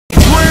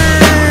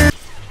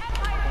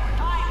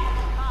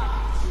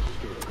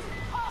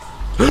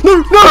No!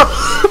 No!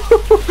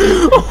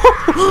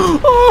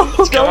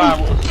 Let's go out.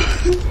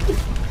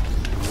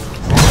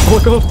 Oh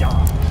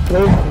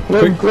my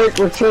god! Quick,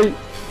 retreat!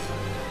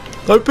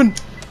 Open!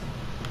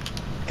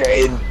 Get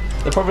in.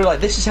 They're probably like,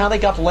 this is how they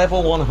got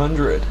level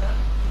 100.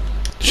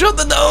 Shut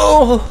the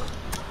door!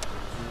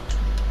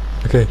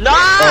 Okay. No!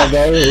 Oh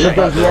no, look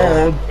at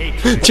Lord!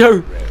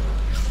 Joe!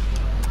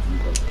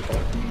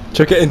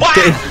 Joe, get in,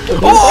 get in!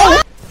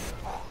 Oh!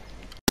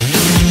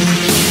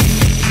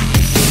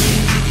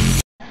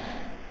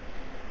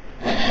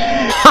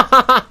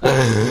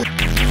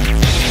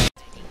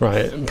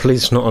 Right,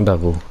 please not on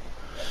double.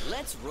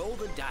 Let's roll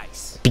the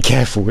dice. Be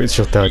careful, it's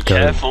your third go.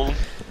 Careful.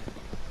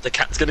 The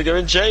cat's gonna go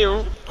in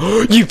jail.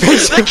 You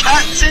piece The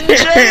cat's in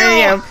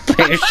jail! You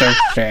piece of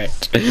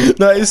shit.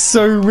 That is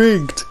so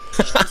rigged.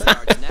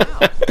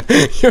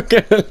 You're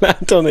gonna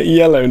land on a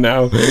yellow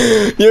now.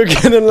 You're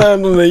gonna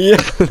land on a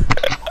yellow.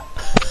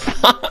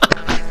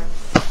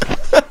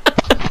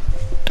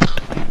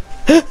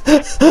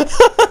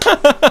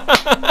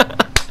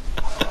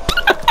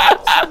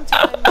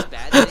 Sometimes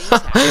bad things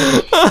happen.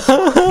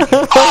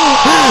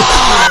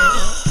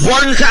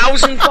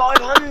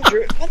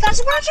 1,500! But that's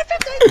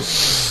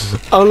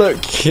 150! Oh look,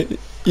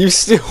 you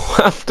still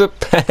have to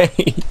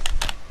pay.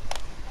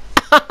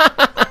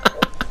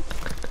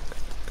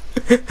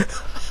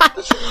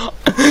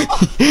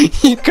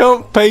 You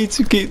can't pay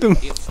to keep them.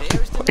 If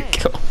there's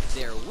demand,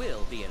 there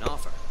will be an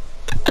offer.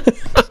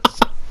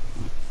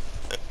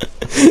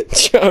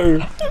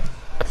 Joe,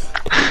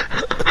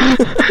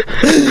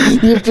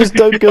 you've just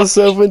dug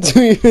yourself into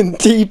an even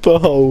deeper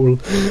hole.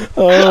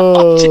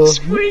 Oh,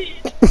 Sweet!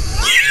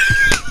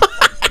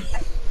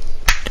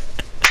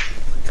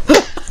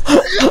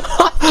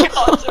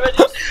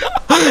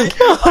 I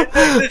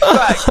know this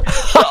fact,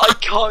 but I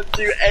can't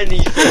do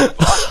anything.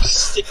 I'm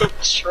still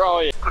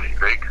trying.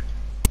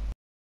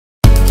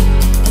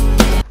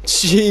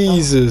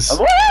 Jesus.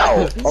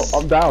 Wow! Oh,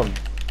 I'm down.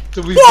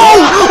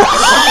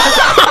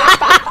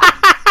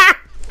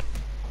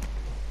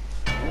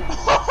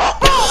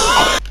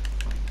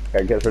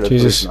 Okay, get rid of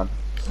Jesus. man.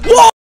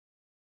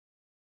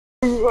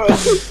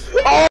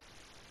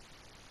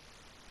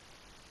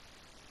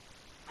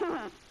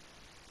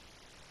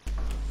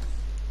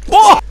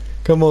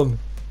 Come on.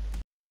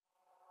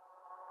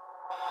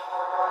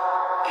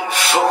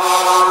 If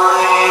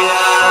only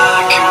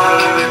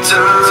I could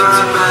turn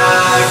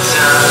back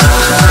time.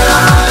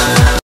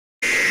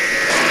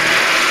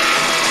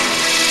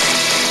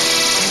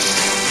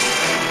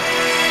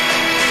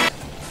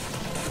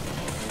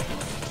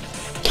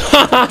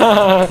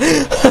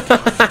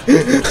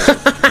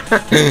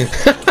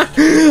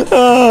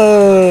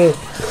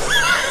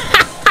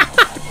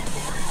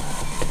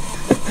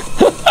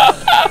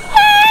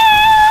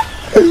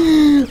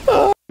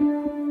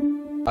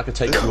 I could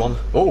take you on.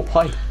 Oh,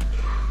 hi.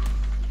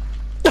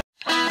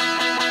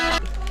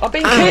 I've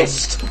been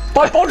kissed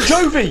by Bon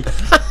Jovi!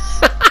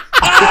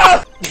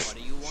 Ah! What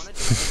do you want to do?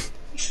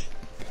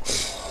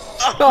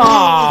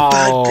 Oh,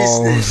 bad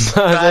business.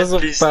 that's a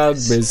Bad bad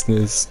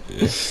business.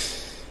 business.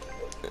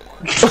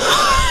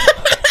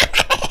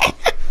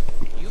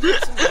 You made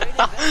some great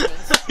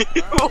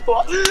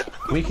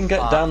investments. We can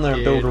get down there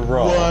and build a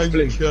rock.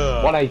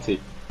 180.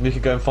 We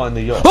could go and find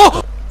the yacht.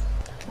 Oh!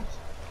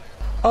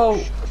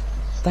 Oh,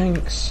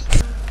 thanks.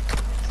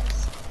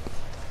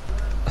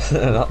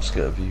 An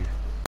upskirt view.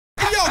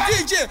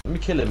 Let me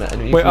kill him at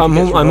any. Wait, I'm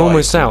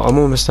almost out. I'm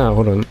almost out.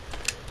 Hold on.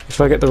 If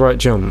I get the right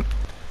jump.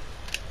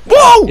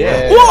 Whoa!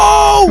 Yeah.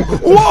 Whoa!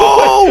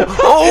 Whoa!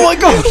 Oh my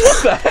god!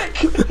 What the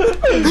heck?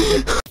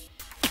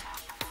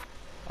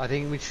 I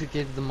think we should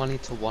give the money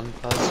to one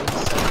person.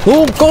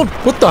 Oh god!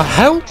 What the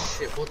hell?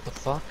 Shit, what the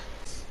fuck?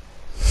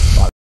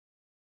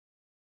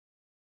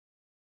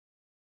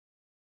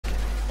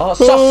 Oh,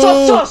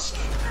 sus!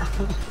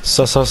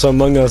 Sus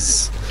among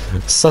us.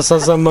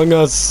 Sus among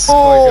us.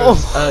 Oh!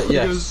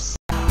 Yes.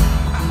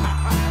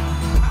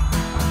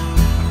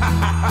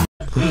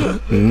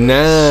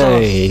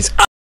 Nice.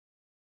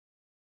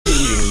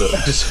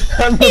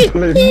 I'm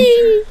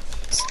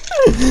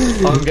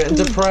getting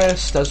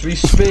depressed as we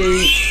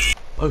speak.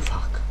 Oh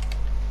fuck.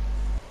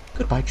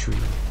 Goodbye, tree.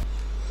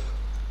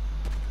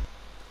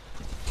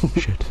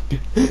 Shit.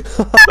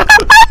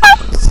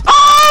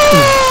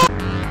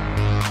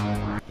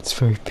 It's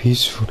very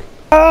peaceful.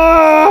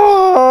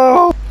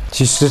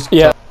 She's just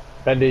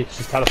Bendy,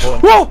 she's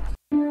teleporting. Whoa!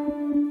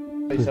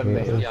 37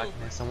 meters. Yeah, I can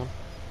hear someone.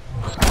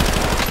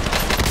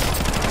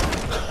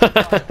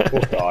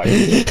 Poor guy.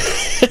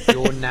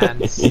 Your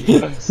nan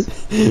stinks.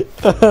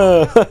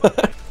 Oh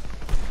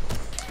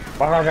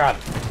my god.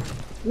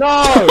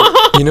 No!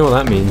 You know what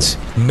that means?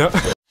 No.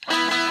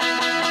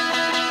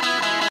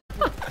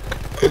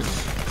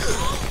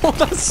 Oh,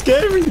 that's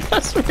scary.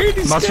 That's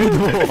really scary.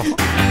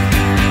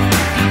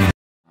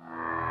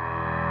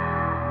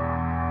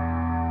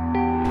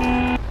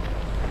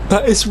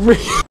 That is real.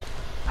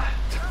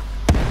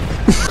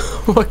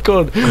 Oh my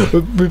god,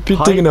 we've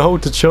been digging a hole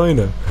to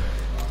China.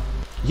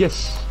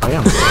 Yes, I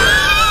am.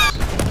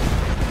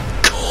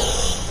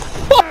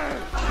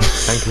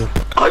 Thank you.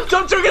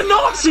 I'm doing a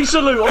Nazi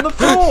salute on the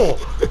floor!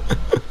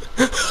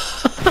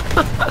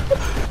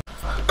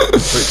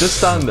 Wait, just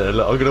stand there.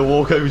 Look, I'm gonna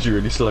walk over to you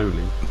really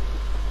slowly.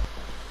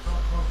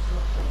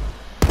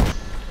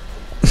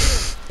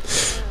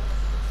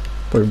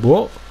 Wait,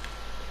 what?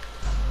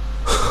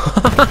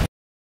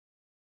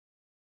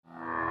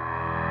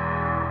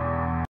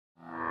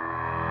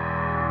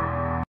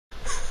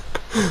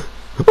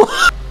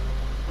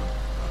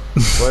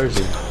 Where is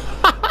he?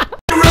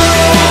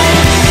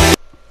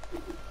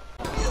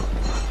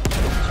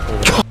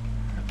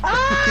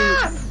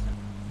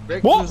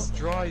 Reckless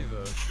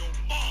driver.